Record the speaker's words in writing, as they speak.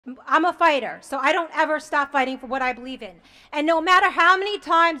I'm a fighter, so I don't ever stop fighting for what I believe in. And no matter how many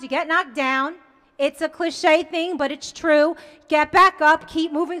times you get knocked down, it's a cliche thing, but it's true. Get back up,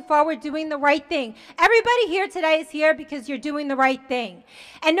 keep moving forward, doing the right thing. Everybody here today is here because you're doing the right thing.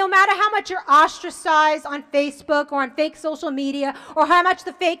 And no matter how much you're ostracized on Facebook or on fake social media, or how much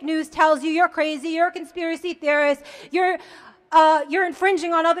the fake news tells you you're crazy, you're a conspiracy theorist, you're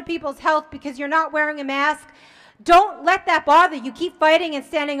infringing on other people's health because you're not wearing a mask, don't let that bother you. Keep fighting and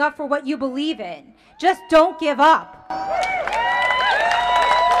standing up for what you believe in. Just don't give up.